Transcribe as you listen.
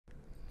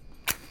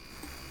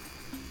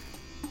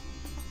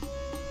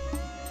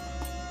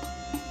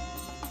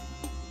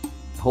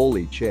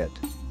Holy Chit,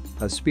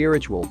 a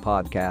spiritual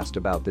podcast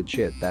about the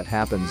chit that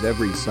happens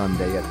every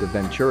Sunday at the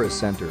Ventura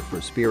Center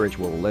for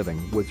Spiritual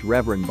Living with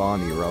Reverend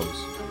Bonnie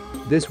Rose.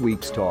 This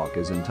week's talk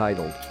is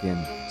entitled,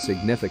 In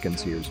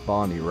Significance. Here's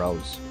Bonnie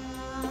Rose.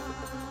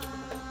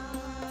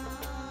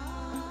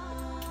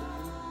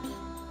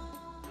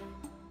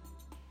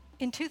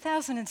 In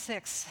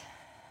 2006,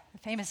 the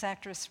famous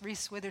actress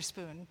Reese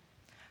Witherspoon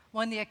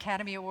won the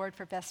Academy Award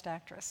for Best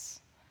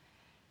Actress.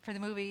 For the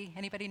movie,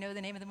 anybody know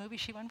the name of the movie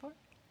she won for?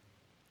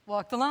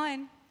 Walk the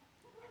Line.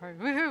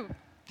 Woohoo!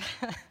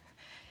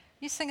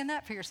 You singing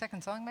that for your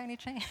second song by any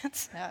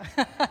chance? No.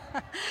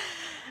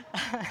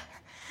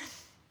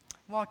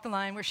 Walk the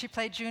Line, where she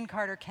played June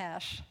Carter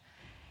Cash.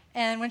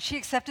 And when she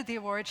accepted the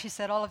award, she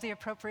said all of the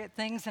appropriate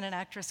things that an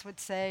actress would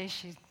say.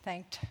 She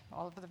thanked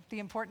all of the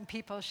important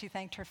people. She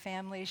thanked her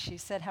family. She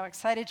said how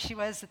excited she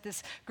was that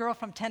this girl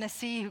from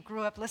Tennessee who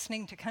grew up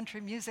listening to country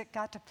music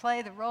got to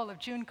play the role of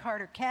June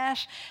Carter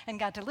Cash and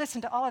got to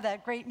listen to all of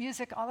that great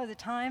music all of the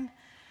time.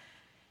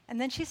 And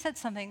then she said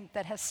something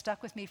that has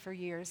stuck with me for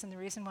years, and the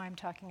reason why I'm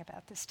talking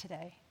about this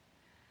today.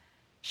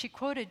 She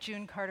quoted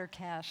June Carter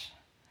Cash.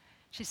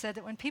 She said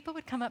that when people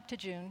would come up to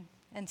June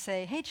and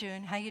say, "Hey,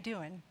 June, how you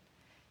doing?"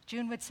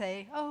 June would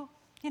say, "Oh,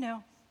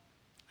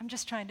 I'm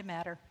just trying to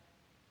matter."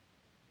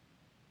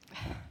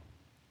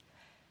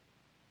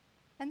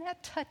 And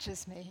that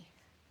touches me.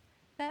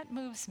 That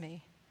moves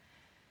me.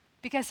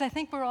 Because I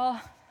think we're all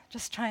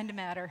just trying to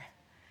matter.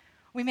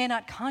 We may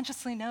not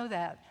consciously know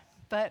that,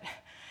 but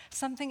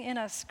something in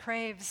us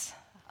craves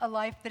a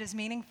life that is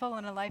meaningful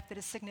and a life that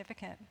is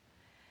significant.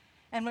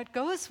 And what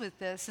goes with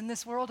this, in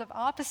this world of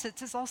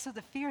opposites, is also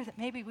the fear that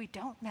maybe we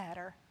don't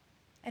matter.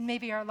 And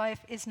maybe our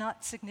life is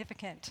not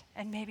significant,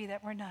 and maybe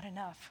that we're not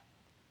enough.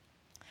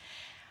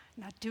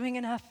 Not doing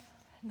enough,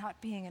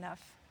 not being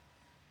enough.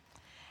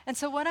 And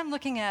so what I'm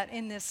looking at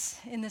in this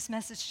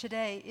message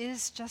today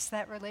is just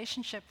that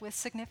relationship with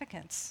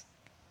significance.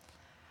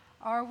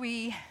 Are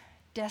we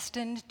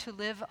destined to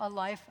live a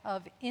life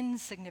of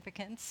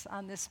insignificance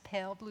on this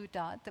pale blue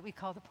dot that we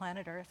call the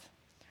planet Earth?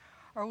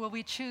 Or will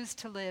we choose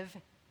to live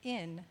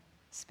in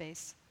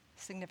space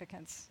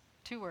significance?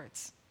 2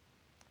 words.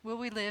 Will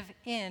we live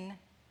in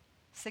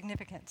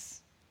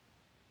significance?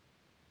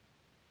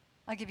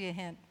 I'll give you a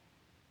hint.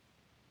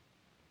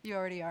 You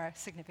already are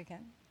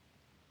significant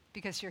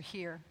because you're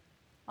here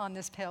on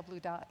this pale blue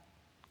dot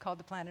called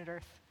the planet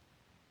Earth.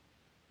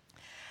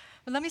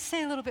 But let me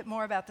say a little bit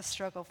more about the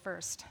struggle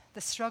first, the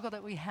struggle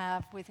that we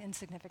have with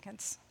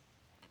insignificance.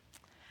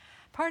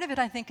 Part of it,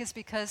 I think, is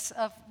because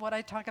of what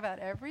I talk about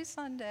every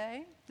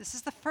Sunday. This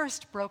is the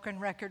first broken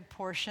record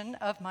portion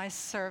of my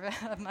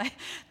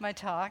my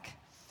talk.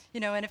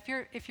 And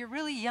if you're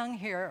really young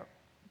here,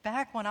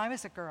 back when I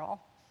was a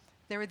girl,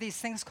 there were these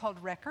things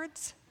called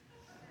records,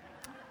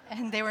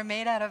 and they were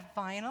made out of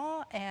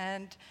vinyl,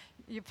 and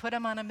you put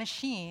them on a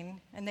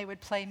machine, and they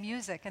would play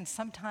music, and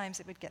sometimes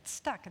it would get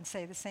stuck and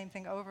say the same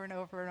thing over and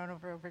over and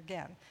over and over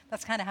again.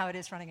 That's kind of how it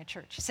is running a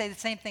church. You say the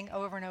same thing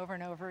over and over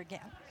and over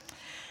again.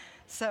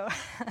 So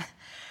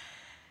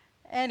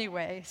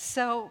anyway,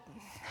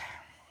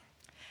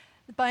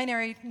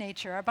 binary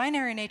nature. Our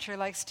binary nature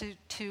likes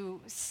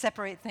to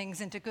separate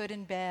things into good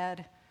and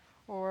bad,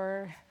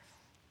 or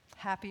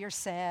happy or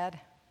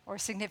sad, or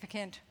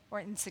significant or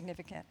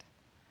insignificant.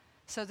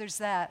 So there's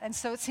that. And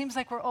so it seems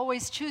like we're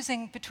always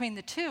choosing between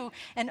the two,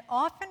 and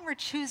often we're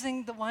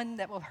choosing the one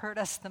that will hurt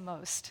us the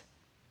most.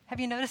 Have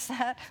you noticed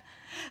that?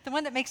 The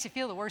one that makes you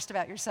feel the worst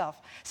about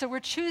yourself. So we're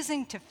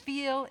choosing to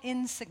feel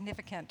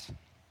insignificant.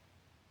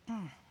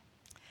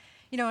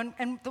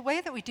 And the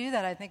way that we do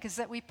that, I think, is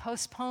that we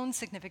postpone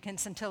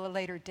significance until a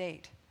later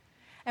date.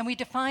 And we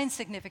define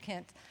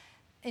significant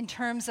in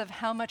terms of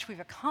how much we've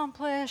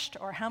accomplished,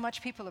 or how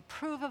much people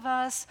approve of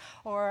us,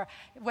 or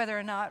whether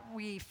or not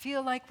we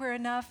feel like we're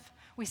enough.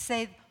 We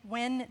say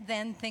when,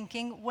 then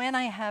thinking, when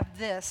I have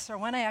this, or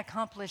when I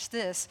accomplish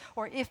this,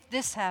 or if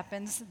this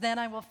happens, then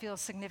I will feel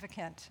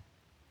significant.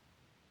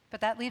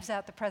 But that leaves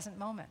out the present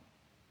moment.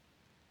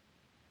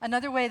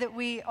 Another way that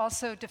we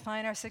also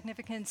define our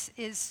significance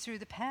is through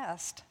the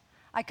past.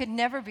 I could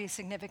never be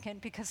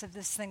significant because of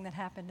this thing that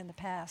happened in the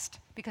past,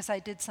 because I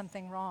did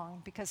something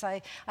wrong, because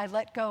I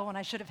let go when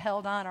I should have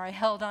held on, or I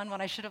held on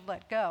when I should have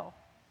let go.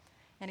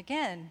 And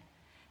again,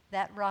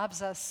 that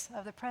robs us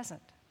of the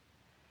present.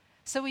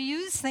 So we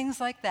use things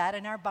like that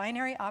in our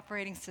binary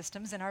operating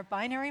systems, in our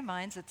binary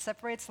minds that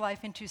separates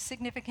life into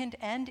significant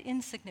and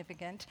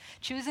insignificant,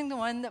 choosing the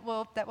one that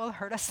will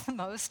hurt us the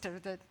most, or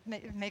that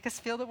make us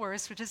feel the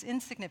worst, which is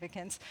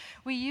insignificance.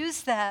 We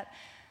use that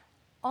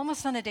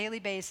almost on a daily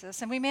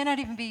basis, and we may not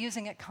even be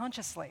using it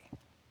consciously.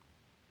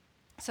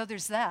 So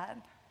there's that.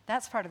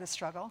 That's part of the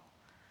struggle.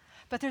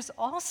 But there's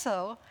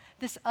also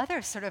this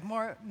other sort of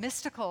more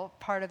mystical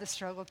part of the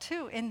struggle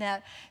too, in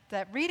that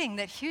reading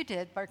that Hugh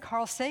did by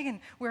Carl Sagan,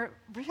 where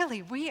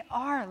really we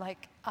are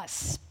like a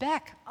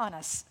speck on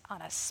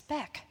a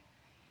speck.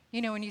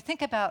 When you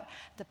think about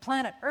the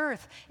planet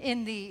Earth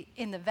in the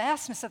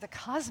vastness of the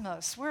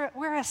cosmos,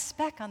 we're a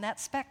speck on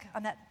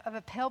that of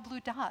a pale blue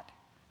dot,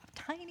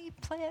 tiny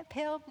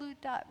pale blue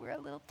dot. We're a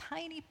little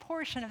tiny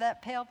portion of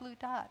that pale blue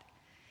dot.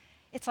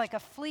 It's like a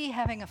flea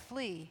having a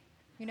flea,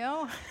 you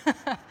know?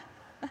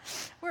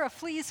 We're a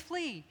flea's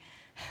flea.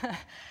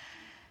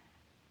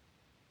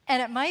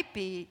 And it might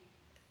be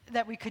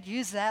that we could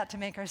use that to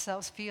make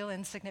ourselves feel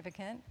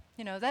insignificant.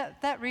 You know,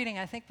 that reading,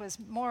 I think, was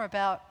more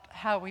about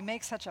how we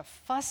make such a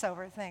fuss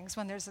over things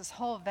when there's this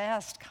whole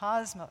vast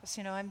cosmos.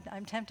 You know,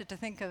 I'm tempted to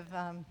think of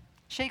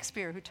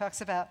Shakespeare, who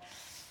talks about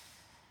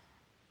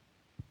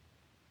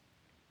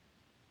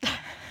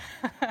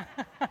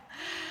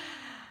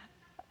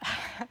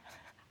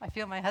I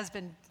feel my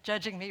husband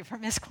judging me for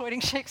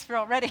misquoting Shakespeare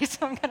already,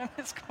 so I'm going to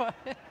misquote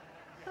it.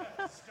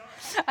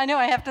 I know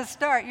I have to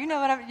start. You know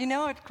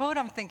what quote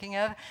I'm thinking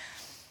of?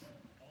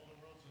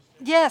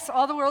 Yes,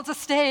 all the world's a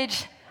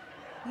stage.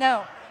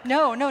 No,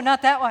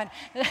 not that one.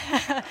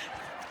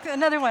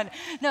 Another one.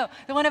 No,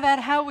 the one about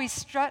how we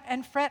strut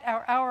and fret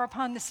our hour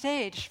upon the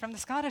stage from the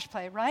Scottish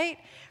play, right?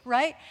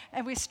 Right?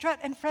 And we strut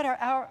and fret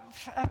our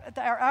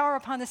hour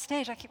upon the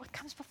stage. What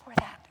comes before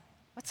that?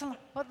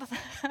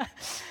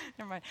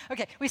 Never mind.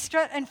 Okay, we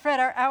strut and fret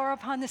our hour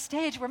upon the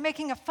stage. We're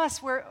making a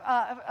fuss. We're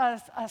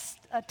a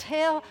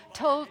tale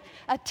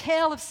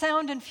of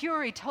sound and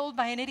fury told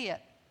by an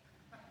idiot.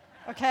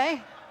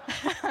 Okay?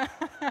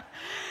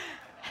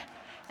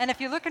 And if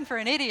you're looking for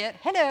an idiot,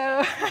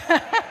 hello.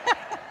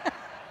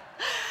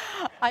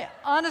 I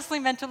honestly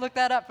meant to look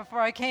that up before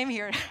I came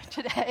here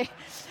today.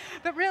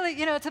 But really,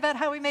 you know, it's about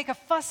how we make a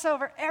fuss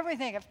over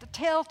everything, of the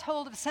tale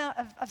told of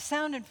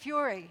sound and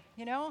fury,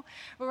 you know?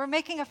 Where we're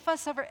making a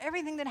fuss over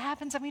everything that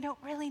happens and we don't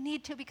really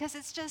need to because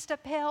it's just a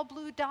pale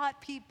blue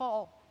dot,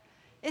 people.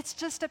 It's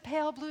just a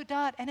pale blue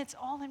dot and it's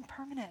all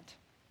impermanent,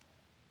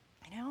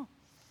 you know?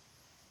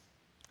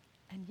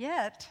 And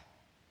yet,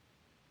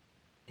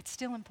 it's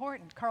still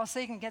important. Carl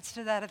Sagan gets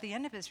to that at the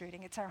end of his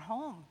reading. It's our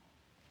home.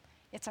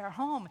 It's our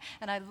home.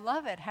 And I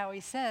love it how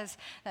he says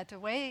that the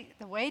way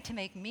to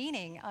make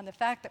meaning on the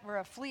fact that we're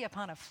a flea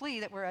upon a flea,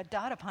 that we're a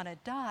dot upon a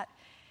dot,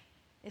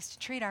 is to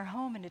treat our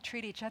home and to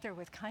treat each other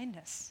with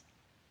kindness.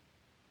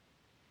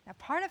 Now,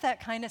 part of that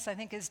kindness, I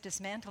think, is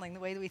dismantling the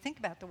way that we think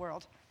about the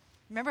world.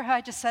 Remember how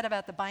I just said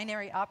about the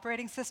binary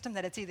operating system,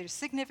 that it's either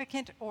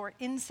significant or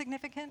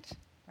insignificant,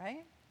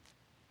 right?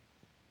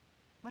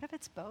 What if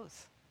it's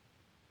both?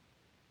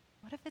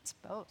 What if it's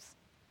both?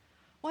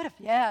 What if,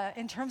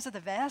 in terms of the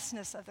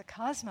vastness of the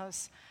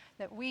cosmos,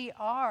 that we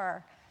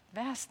are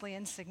vastly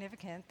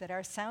insignificant, that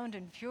our sound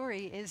and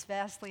fury is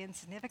vastly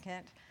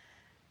insignificant,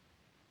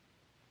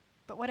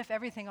 but what if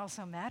everything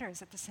also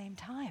matters at the same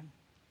time?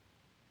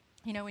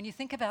 You know, when you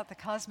think about the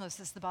cosmos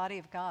as the body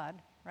of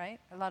God, right?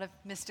 A lot of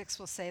mystics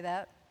will say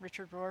that.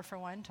 Richard Rohr, for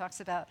one,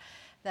 talks about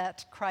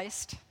that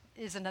Christ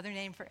is another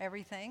name for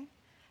everything.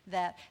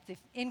 That the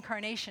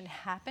incarnation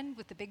happened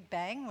with the Big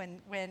Bang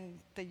when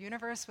the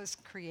universe was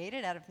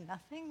created out of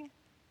nothing.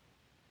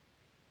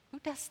 Who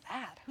does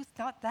that? Who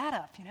thought that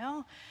up, you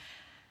know?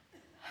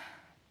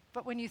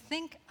 But when you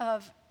think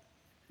of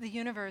the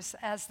universe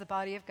as the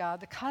body of God,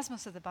 the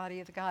cosmos of the body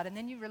of God, and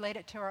then you relate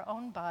it to our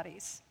own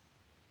bodies,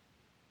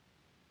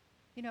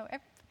 you know,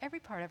 every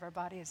part of our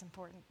body is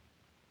important.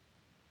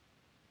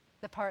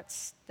 The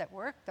parts that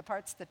work, the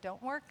parts that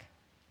don't work,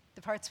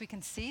 the parts we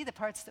can see, the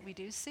parts that we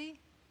do see.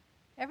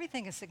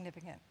 Everything is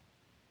significant.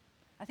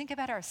 I think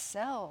about our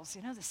cells,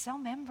 you know, the cell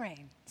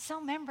membrane.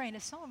 Cell membrane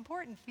is so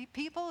important.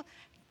 People,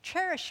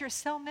 cherish your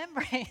cell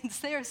membranes.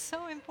 They are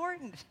so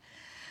important.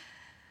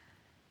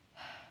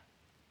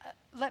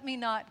 Let me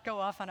not go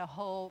off on a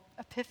whole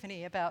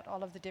epiphany about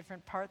all of the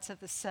different parts of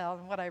the cell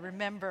and what I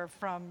remember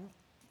from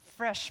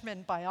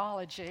freshman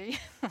biology.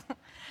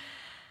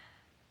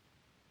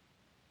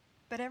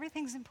 But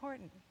everything's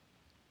important,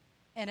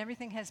 and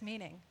everything has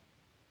meaning.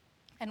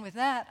 And with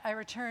that, I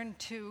return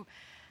to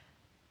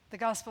the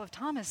Gospel of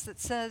Thomas that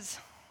says,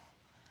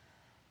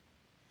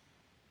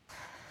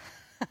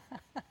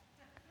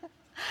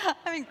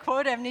 I'm in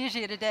quote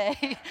amnesia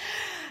today.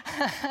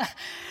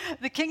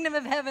 The kingdom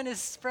of heaven is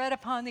spread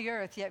upon the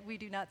earth, yet we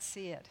do not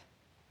see it.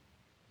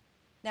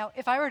 Now,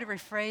 if I were to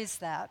rephrase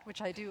that,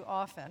 which I do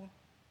often,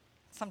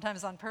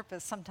 sometimes on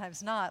purpose,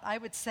 sometimes not, I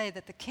would say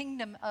that the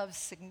kingdom of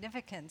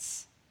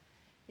significance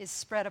is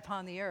spread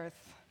upon the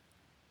earth,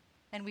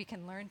 and we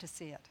can learn to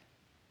see it.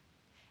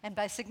 And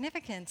by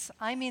significance,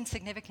 I mean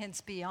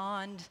significance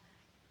beyond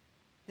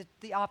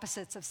the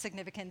opposites of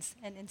significance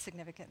and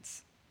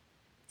insignificance.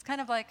 It's kind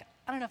of like,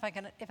 I don't know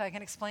if I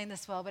can explain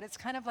this well, but it's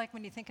kind of like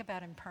when you think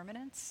about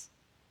impermanence,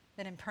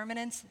 that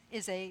impermanence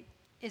is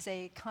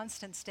a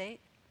constant state,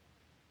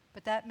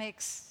 but that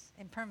makes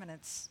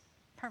impermanence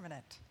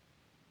permanent,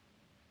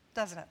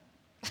 doesn't it?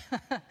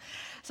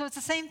 So it's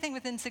the same thing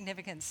with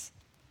insignificance.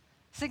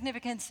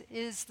 Significance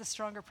is the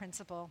stronger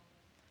principle,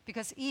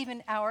 because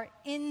even our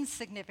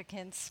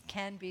insignificance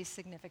can be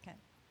significant.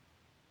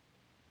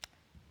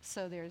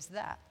 So there's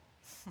that.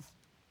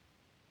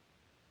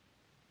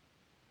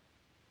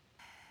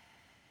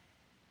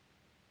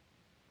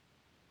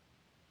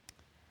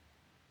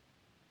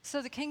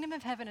 So the kingdom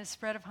of heaven is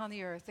spread upon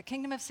the earth. The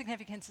kingdom of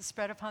significance is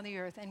spread upon the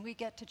earth, and we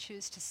get to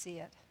choose to see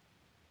it.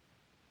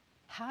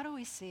 How do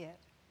we see it?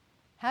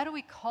 How do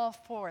we call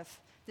forth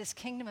this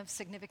kingdom of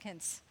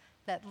significance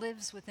that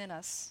lives within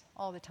us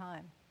all the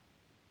time?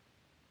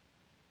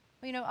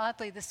 Well, you know,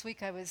 oddly, this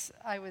week I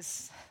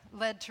was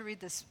led to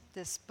read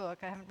this book.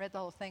 I haven't read the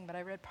whole thing, but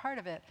I read part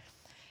of it.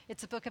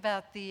 It's a book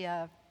about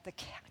the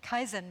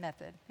Kaizen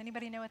method.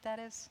 Anybody know what that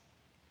is?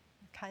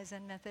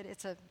 Kaizen method.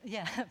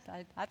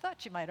 I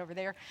thought you might over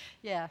there.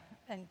 Yeah,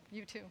 and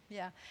you too.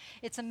 Yeah,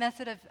 it's a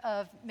method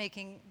of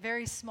making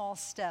very small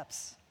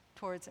steps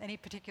towards any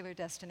particular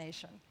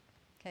destination.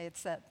 Okay,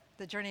 it's that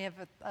the journey of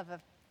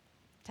a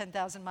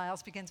 10,000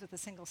 miles begins with a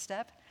single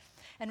step.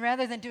 And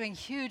rather than doing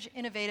huge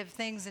innovative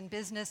things in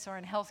business or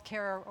in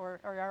healthcare or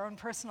our own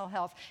personal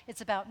health, it's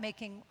about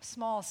making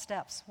small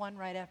steps, one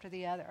right after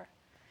the other.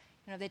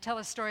 You know, they tell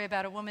a story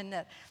about a woman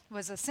that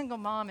was a single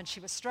mom and she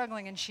was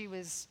struggling and she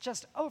was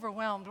just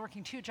overwhelmed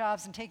working 2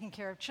 jobs and taking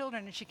care of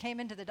children, and she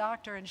came into the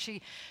doctor and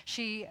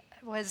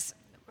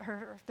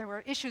there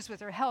were issues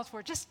with her health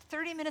where just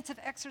 30 minutes of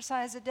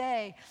exercise a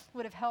day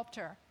would have helped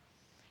her.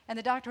 And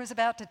the doctor was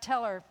about to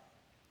tell her,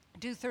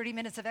 do 30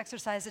 minutes of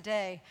exercise a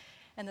day.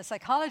 And the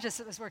psychologist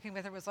that was working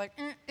with her was like,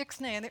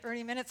 ixnay in the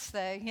 30 minutes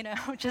day, you know,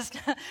 just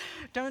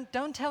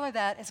don't tell her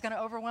that. It's going to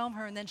overwhelm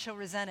her and then she'll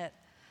resent it.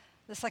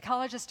 The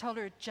psychologist told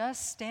her,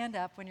 just stand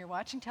up when you're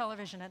watching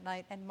television at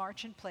night and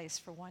march in place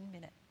for 1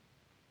 minute.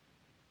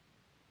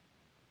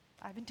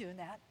 I've been doing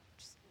that.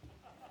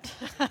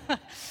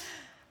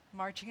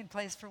 Marching in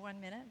place for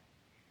 1 minute.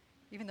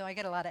 Even though I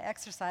get a lot of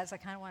exercise, I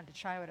kind of wanted to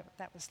try what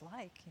that was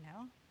like, you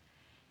know.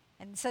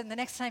 And so the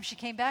next time she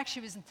came back, she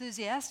was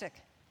enthusiastic.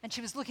 And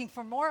she was looking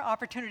for more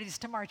opportunities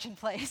to march in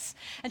place.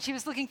 And she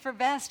was looking for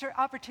vaster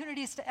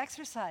opportunities to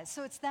exercise.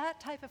 So it's that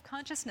type of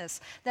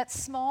consciousness, that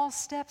small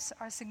steps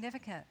are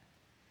significant.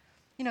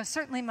 You know,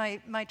 certainly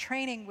my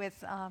training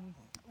with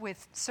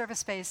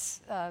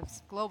Service-Based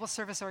Global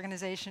Service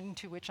Organization,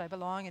 to which I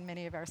belong, and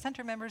many of our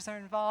center members are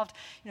involved,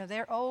 you know,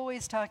 they're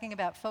always talking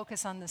about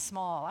focus on the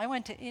small. I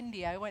went to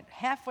India. I went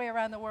halfway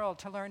around the world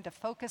to learn to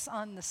focus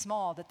on the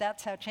small,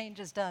 that's how change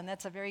is done.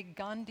 That's a very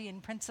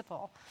Gandhian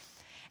principle.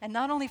 And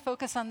not only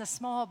focus on the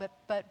small,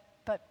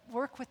 but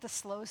work with the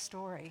slow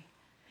story.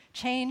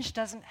 Change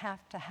doesn't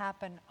have to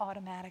happen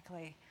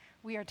automatically.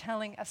 We are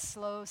telling a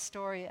slow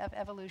story of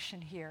evolution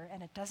here,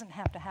 and it doesn't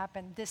have to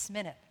happen this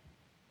minute.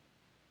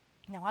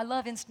 Now, I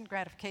love instant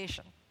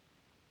gratification.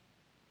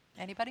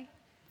 Anybody?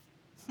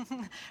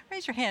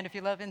 Raise your hand if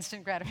you love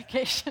instant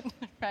gratification.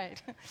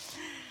 Right.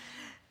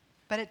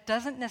 But it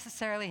doesn't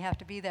necessarily have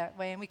to be that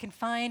way, and we can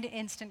find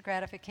instant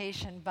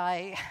gratification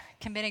by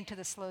committing to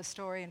the slow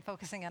story and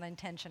focusing on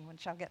intention,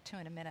 which I'll get to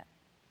in a minute.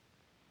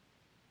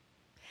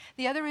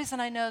 The other reason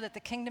I know that the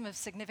kingdom of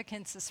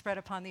significance is spread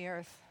upon the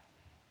earth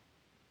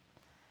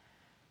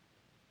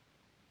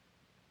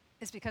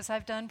is because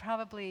I've done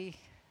probably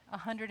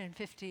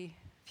 150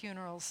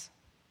 funerals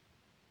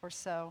or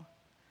so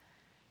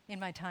in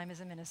my time as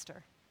a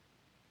minister.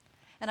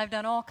 And I've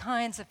done all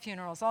kinds of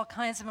funerals, all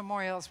kinds of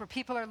memorials where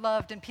people are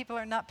loved and people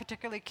are not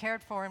particularly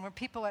cared for, and where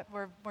people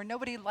where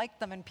nobody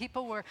liked them, and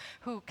people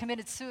who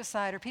committed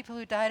suicide, or people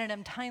who died an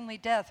untimely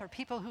death, or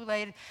people who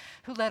led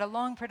a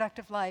long,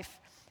 productive life.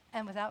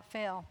 And without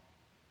fail,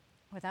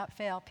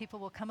 people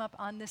will come up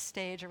on this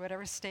stage, or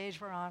whatever stage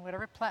we're on,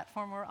 whatever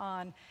platform we're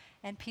on,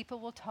 and people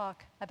will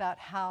talk about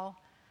how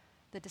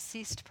the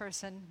deceased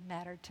person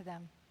mattered to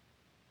them.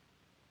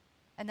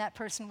 And that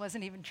person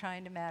wasn't even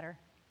trying to matter.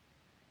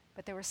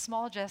 But there were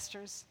small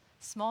gestures,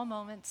 small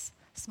moments,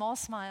 small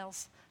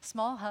smiles,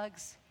 small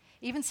hugs,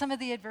 even some of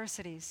the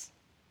adversities.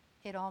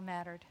 It all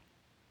mattered.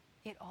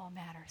 It all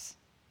matters.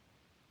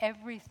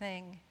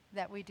 Everything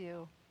that we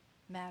do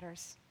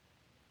matters.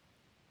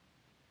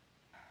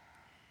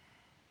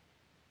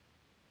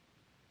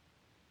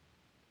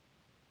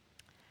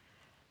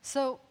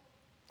 So,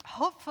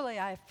 hopefully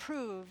I've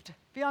proved,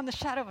 beyond the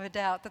shadow of a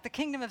doubt, that the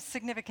kingdom of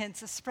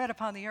significance is spread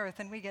upon the earth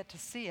and we get to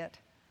see it.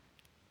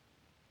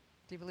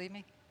 Do you believe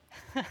me?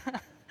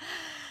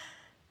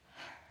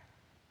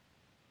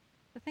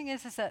 The thing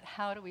is that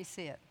how do we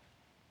see it?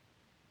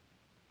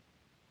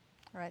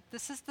 All right,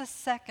 this is the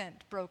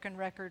second broken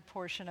record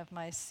portion of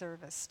my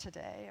service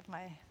today, of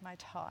my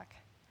talk.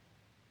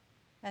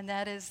 And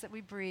that is that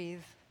we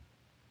breathe,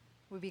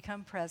 we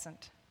become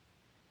present,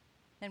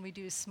 and we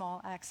do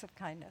small acts of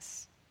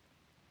kindness.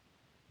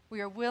 We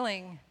are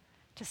willing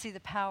to see the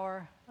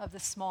power of the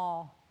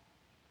small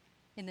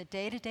in the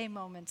day-to-day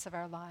moments of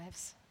our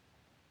lives.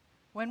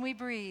 When we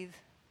breathe,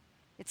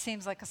 it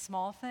seems like a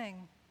small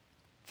thing.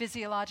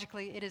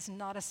 Physiologically, it is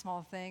not a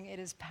small thing. It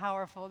is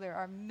powerful. There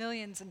are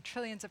millions and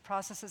trillions of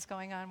processes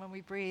going on when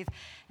we breathe.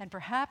 And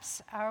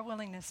perhaps our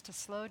willingness to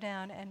slow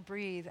down and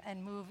breathe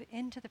and move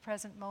into the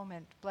present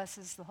moment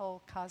blesses the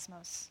whole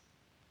cosmos.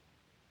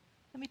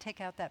 Let me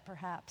take out that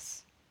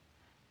perhaps.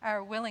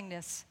 Our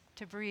willingness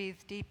to breathe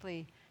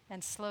deeply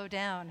and slow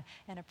down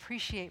and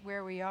appreciate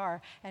where we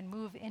are and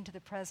move into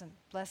the present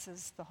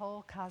blesses the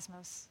whole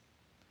cosmos.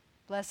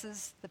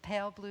 Blesses the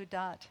pale blue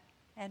dot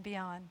and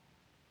beyond.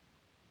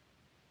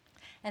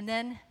 And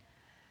then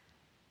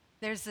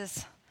there's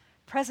this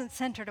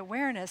present-centered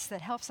awareness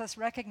that helps us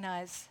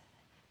recognize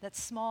that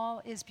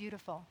small is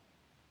beautiful.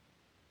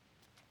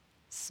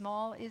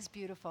 Small is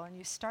beautiful, and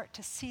you start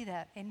to see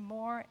that in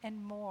more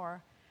and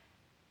more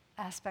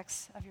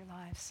aspects of your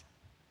lives,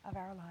 of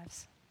our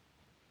lives.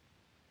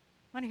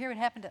 Want to hear what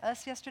happened to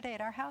us yesterday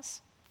at our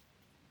house?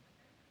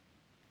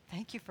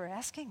 Thank you for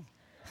asking.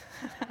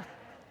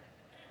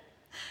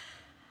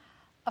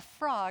 A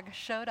frog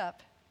showed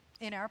up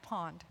in our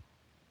pond.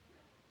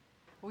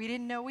 We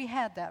didn't know we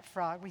had that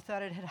frog. We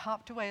thought it had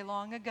hopped away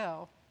long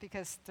ago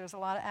because there's a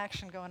lot of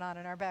action going on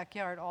in our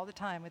backyard all the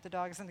time with the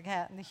dogs and the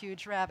cat and the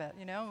huge rabbit,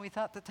 and we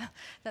thought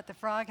that the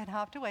frog had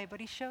hopped away,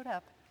 but he showed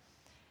up.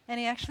 And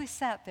he actually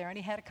sat there and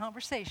he had a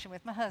conversation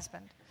with my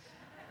husband.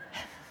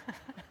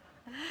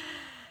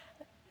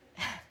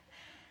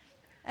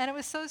 And it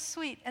was so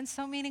sweet and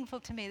so meaningful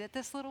to me that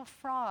this little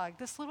frog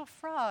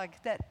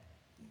that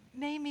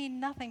may mean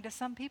nothing to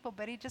some people,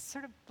 but he just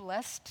sort of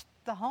blessed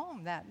the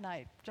home that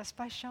night just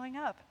by showing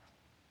up.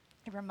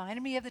 It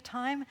reminded me of the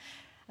time,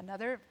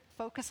 another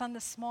focus on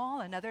the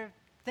small, another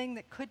thing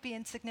that could be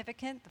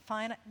insignificant,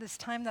 this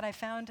time that I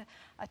found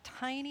a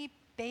tiny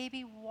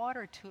baby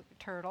water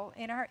turtle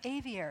in our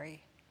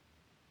aviary.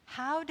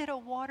 How did a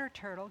water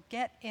turtle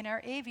get in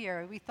our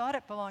aviary? We thought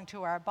it belonged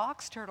to our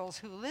box turtles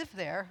who live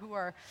there,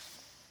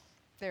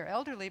 they're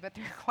elderly, but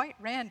they're quite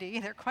randy,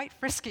 they're quite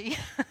frisky.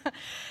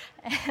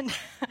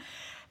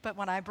 But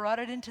when I brought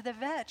it into the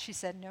vet, she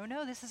said,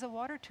 no, this is a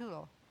water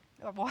turtle.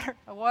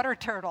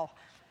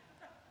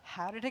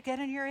 How did it get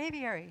in your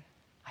aviary?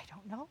 I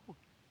don't know.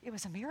 It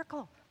was a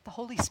miracle. The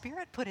Holy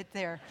Spirit put it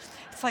there.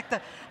 It's like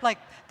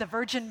the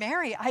Virgin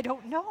Mary. I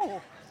don't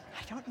know.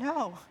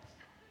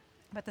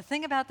 But the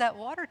thing about that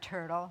water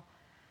turtle,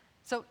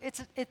 so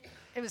it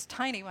was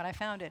tiny when I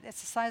found it.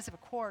 It's the size of a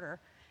quarter.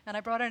 And I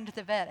brought it into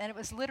the vet, and it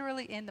was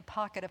literally in the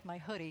pocket of my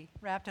hoodie,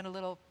 wrapped in a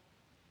little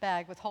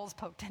bag with holes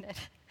poked in it.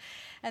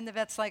 And the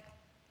vet's like,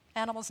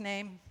 animal's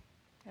name.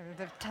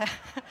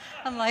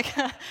 I'm like,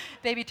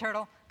 baby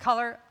turtle.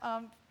 Color,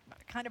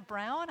 kind of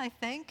brown, I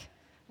think.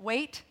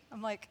 Weight.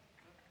 I'm like,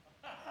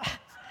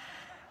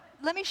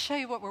 let me show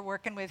you what we're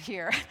working with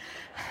here.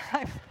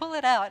 I pull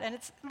it out, and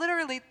it's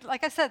literally,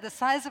 like I said, the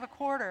size of a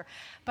quarter.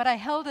 But I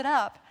held it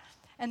up,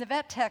 and the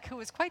vet tech, who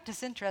was quite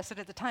disinterested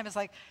at the time, is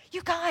like,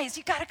 you guys,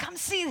 you got to come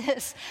see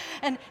this.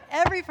 And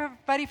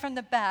everybody from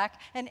the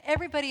back and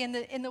everybody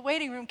in the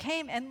waiting room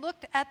came and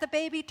looked at the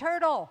baby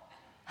turtle.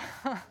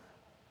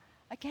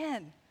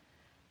 Again,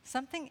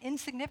 something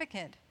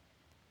insignificant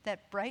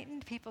that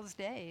brightened people's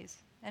days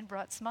and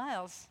brought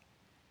smiles.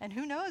 And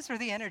who knows where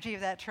the energy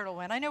of that turtle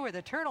went? I know where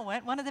the turtle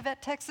went. One of the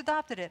vet techs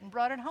adopted it and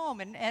brought it home,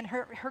 and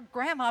her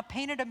grandma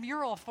painted a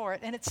mural for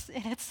it in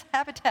its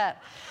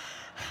habitat.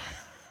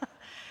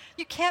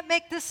 You can't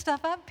make this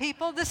stuff up,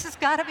 people. This has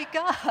got to be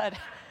God.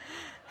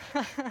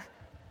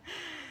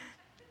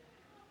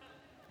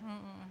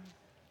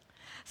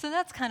 So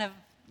that's kind of,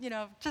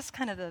 just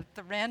kind of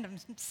the random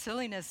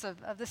silliness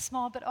of the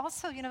small, but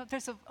also,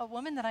 there's a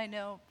woman that I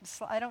know.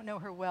 I don't know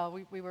her well.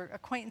 We were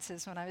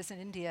acquaintances when I was in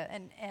India,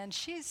 and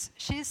she's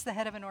the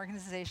head of an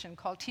organization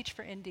called Teach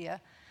for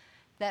India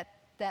that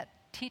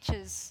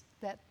touches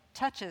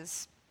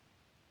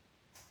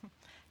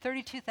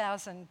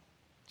 32,000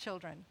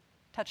 children,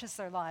 touches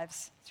their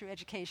lives through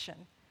education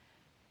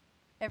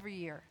every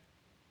year.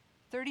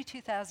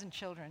 32,000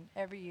 children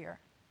every year.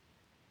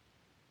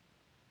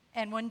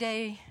 And one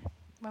day,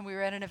 when we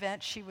were at an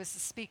event, she was the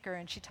speaker,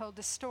 and she told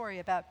this story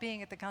about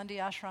being at the Gandhi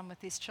ashram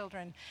with these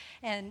children,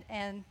 and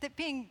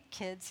being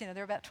kids, there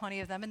were about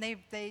 20 of them, and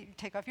they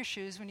take off your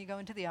shoes when you go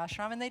into the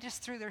ashram, and they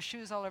just threw their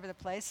shoes all over the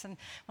place, and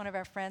one of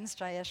our friends,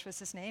 Jayesh was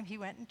his name, he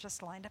went and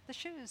just lined up the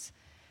shoes.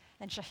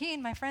 And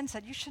Shaheen, my friend,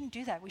 said, you shouldn't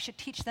do that. We should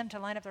teach them to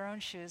line up their own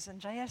shoes.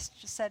 And Jayesh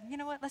just said, you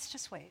know what, let's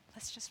just wait.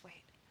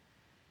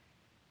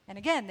 And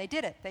again, they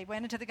did it. They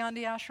went into the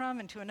Gandhi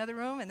ashram, into another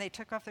room, and they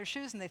took off their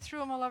shoes, and they threw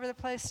them all over the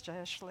place.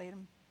 Jayesh laid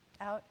them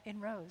out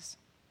in rows.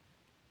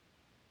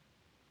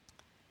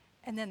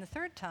 And then the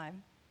third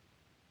time,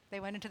 they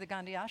went into the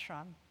Gandhi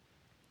ashram,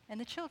 and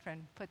the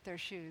children put their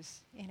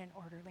shoes in an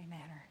orderly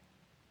manner.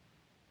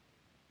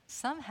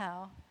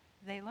 Somehow,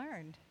 they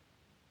learned,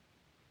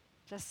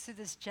 just through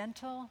this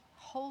gentle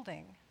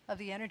holding of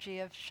the energy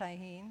of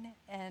Shaheen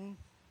and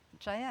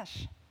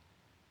Jayesh.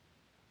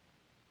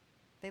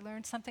 They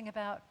learned something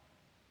about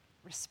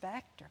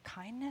respect or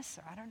kindness,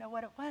 or I don't know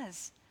what it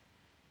was.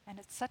 And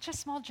it's such a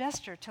small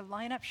gesture to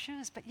line up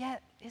shoes, but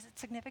yet, is it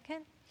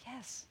significant?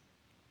 Yes.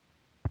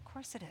 Of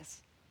course it is.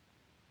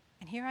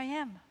 And here I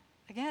am,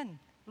 again,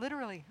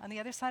 literally on the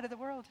other side of the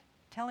world,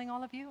 telling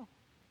all of you.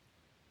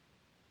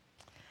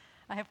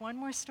 I have one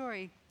more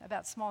story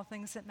about small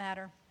things that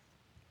matter.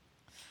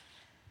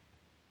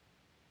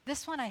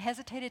 This one I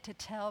hesitated to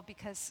tell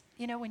because,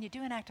 when you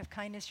do an act of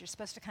kindness, you're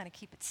supposed to kind of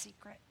keep it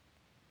secret.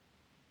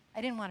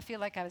 I didn't want to feel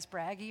like I was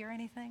braggy or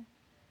anything.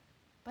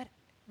 But,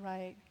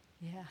 right,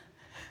 yeah.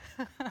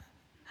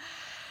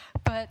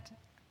 But,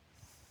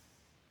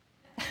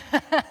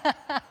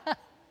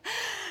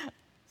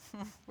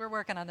 we're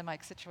working on the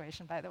mic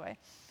situation, by the way.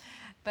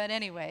 But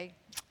anyway,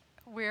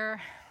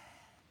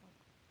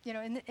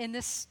 in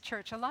this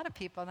church, a lot of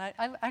people, and I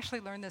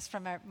actually learned this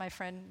from my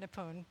friend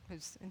Nipun,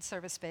 who's in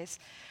service space,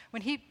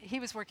 when he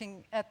was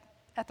working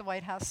at the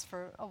White House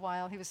for a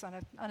while. He was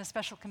on a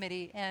special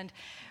committee, and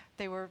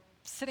they were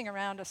sitting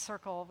around a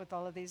circle with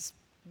all of these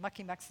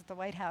mucky mucks at the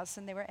White House,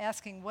 and they were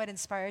asking what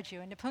inspired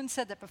you. And Nipun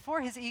said that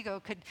before his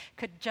ego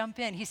could jump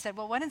in, he said,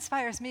 well, what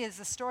inspires me is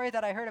the story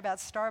that I heard about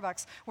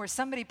Starbucks, where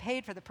somebody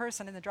paid for the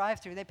person in the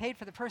drive-thru, they paid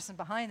for the person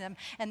behind them,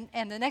 and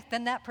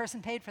then that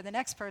person paid for the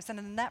next person,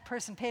 and then that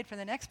person paid for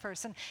the next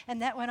person,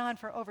 and that went on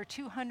for over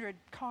 200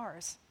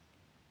 cars,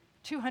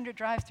 200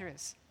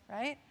 drive-thrus,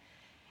 right?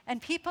 And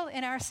people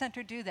in our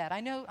center do that. I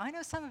know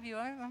some of you,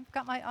 I've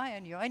got my eye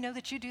on you. I know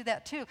that you do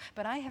that too,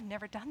 but I have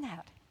never done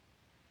that.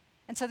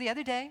 And so the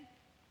other day,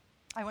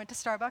 I went to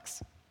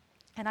Starbucks,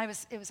 and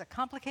it was a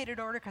complicated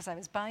order because I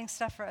was buying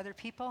stuff for other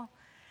people.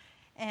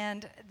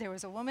 And there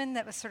was a woman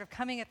that was sort of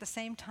coming at the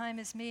same time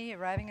as me,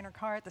 arriving in her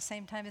car at the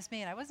same time as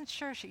me, and I wasn't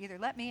sure. She either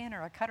let me in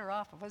or I cut her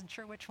off. I wasn't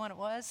sure which one it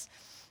was.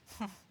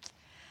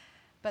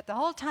 But the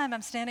whole time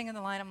I'm standing in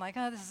the line, I'm like,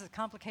 oh, this is a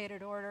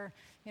complicated order.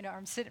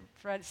 I'm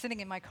sitting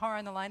in my car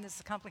in the line, this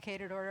is a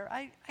complicated order.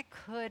 I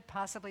could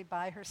possibly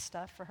buy her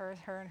stuff for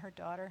her and her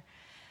daughter.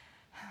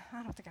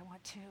 I don't think I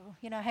want to.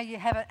 How you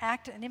have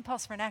an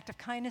impulse for an act of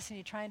kindness and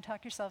you try and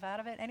talk yourself out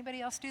of it?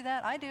 Anybody else do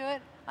that? I do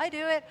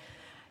it.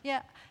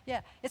 Yeah.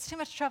 It's too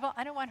much trouble.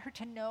 I don't want her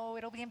to know.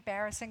 It'll be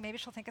embarrassing. Maybe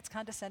she'll think it's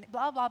condescending.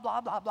 Blah, blah,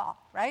 blah, blah, blah,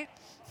 right?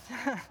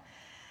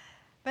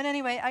 But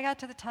anyway, I got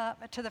to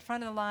the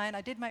front of the line.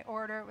 I did my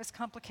order. It was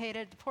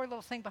complicated. The poor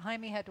little thing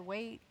behind me had to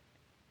wait,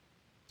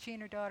 she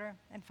and her daughter.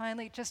 And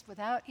finally, just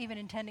without even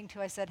intending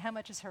to, I said, how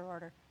much is her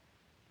order?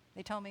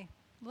 They told me,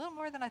 a little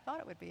more than I thought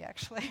it would be,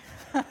 actually.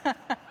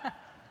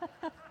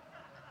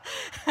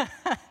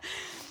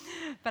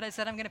 But I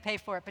said, I'm going to pay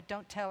for it, but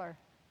don't tell her.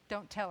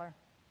 Don't tell her.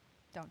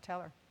 Don't tell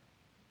her.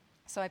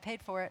 So I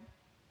paid for it,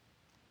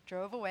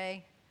 drove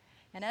away,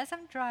 and as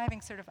I'm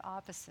driving sort of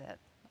opposite,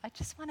 I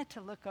just wanted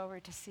to look over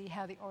to see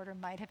how the order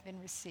might have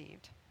been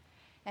received.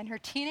 And her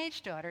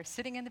teenage daughter,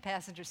 sitting in the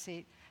passenger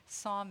seat,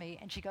 saw me,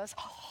 and she goes,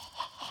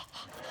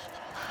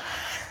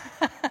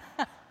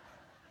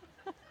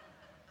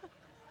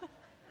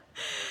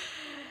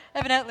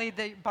 Evidently,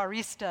 the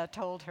barista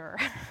told her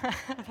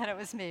that it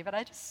was me, but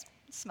I just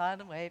smiled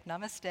and waved,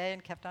 namaste,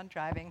 and kept on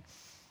driving.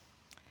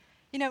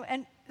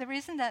 And the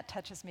reason that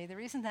touches me, the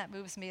reason that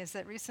moves me is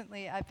that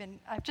recently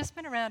I've just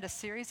been around a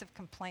series of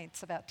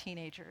complaints about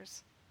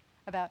teenagers,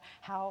 about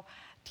how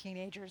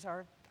teenagers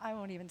are, I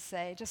won't even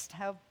say, just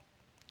how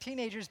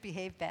teenagers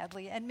behave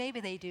badly, and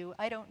maybe they do,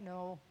 I don't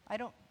know. I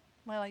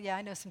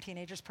know some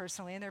teenagers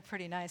personally, and they're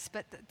pretty nice,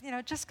 but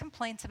just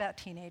complaints about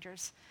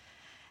teenagers.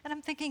 And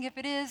I'm thinking, if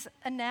it is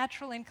a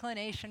natural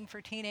inclination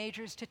for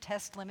teenagers to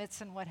test limits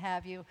and what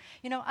have you,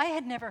 I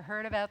had never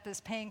heard about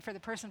this paying for the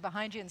person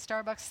behind you in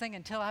Starbucks thing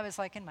until I was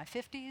like in my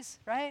 50s,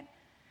 right?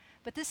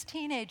 But this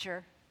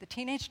teenager, the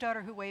teenage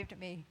daughter who waved at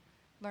me,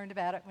 learned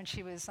about it when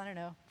she was,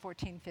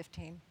 14,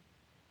 15.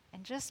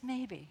 And just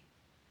maybe,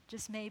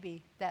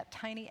 that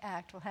tiny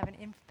act will have an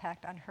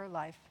impact on her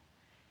life.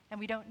 And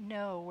we don't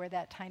know where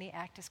that tiny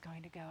act is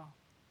going to go.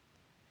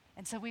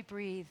 And so we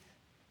breathe,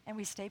 and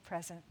we stay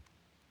present.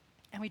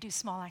 And we do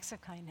small acts of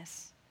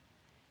kindness.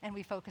 And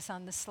we focus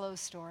on the slow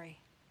story,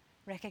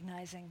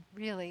 recognizing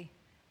really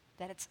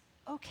that it's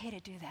okay to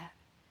do that.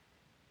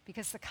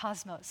 Because the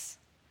cosmos,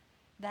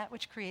 that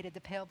which created the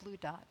pale blue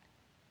dot,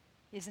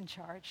 is in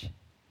charge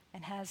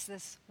and has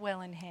this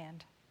well in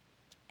hand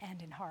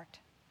and in heart.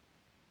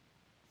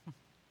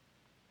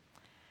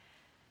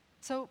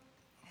 So,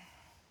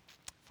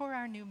 for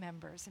our new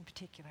members in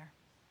particular,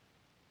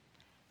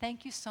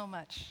 thank you so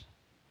much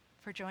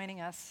for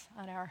joining us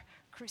on our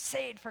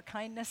crusade for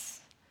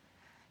kindness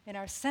in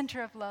our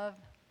center of love.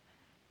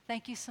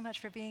 Thank you so much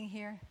for being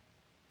here.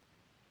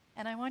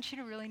 And I want you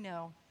to really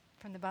know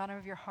from the bottom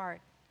of your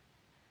heart,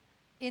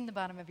 in the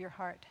bottom of your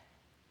heart,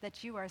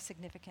 that you are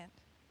significant.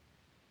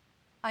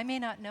 I may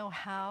not know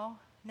how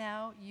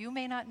now. You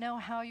may not know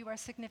how you are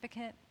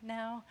significant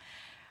now.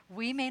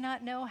 We may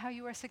not know how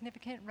you are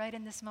significant right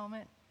in this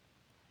moment.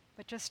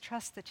 But just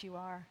trust that you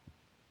are,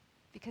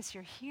 because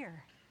you're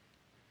here.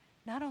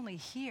 Not only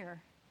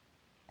here,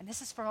 and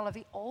this is for all of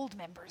the old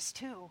members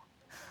too,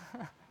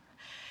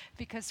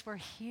 because we're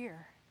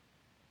here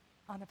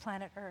on the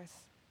planet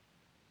Earth.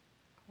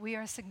 We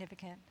are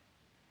significant.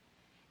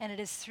 And it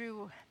is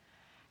through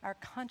our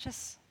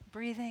conscious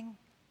breathing,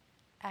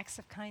 acts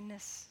of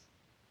kindness,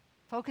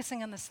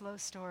 focusing on the slow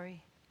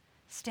story,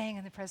 staying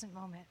in the present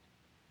moment,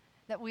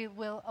 that we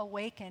will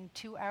awaken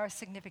to our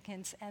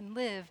significance and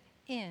live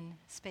in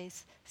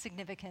space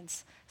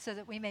significance, so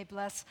that we may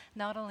bless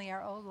not only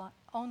our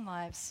own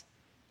lives,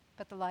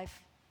 but the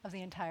life of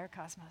the entire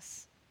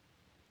cosmos.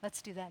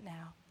 Let's do that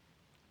now.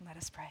 Let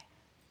us pray.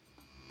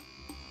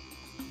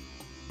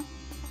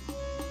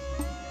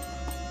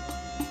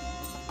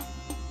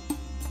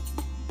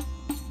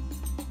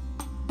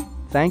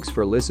 Thanks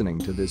for listening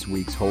to this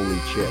week's Holy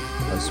Chit,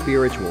 a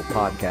spiritual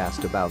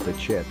podcast about the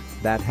chit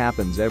that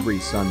happens every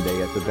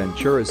Sunday at the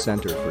Ventura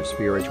Center for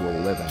Spiritual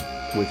Living.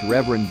 with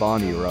Reverend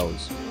Bonnie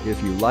Rose.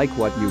 If you like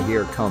what you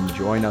hear, come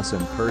join us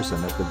in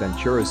person at the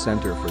Ventura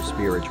Center for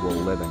Spiritual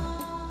Living.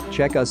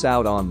 Check us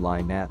out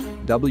online at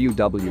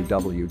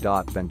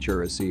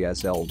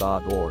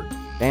www.venturacsl.org.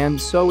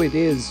 And so it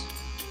is.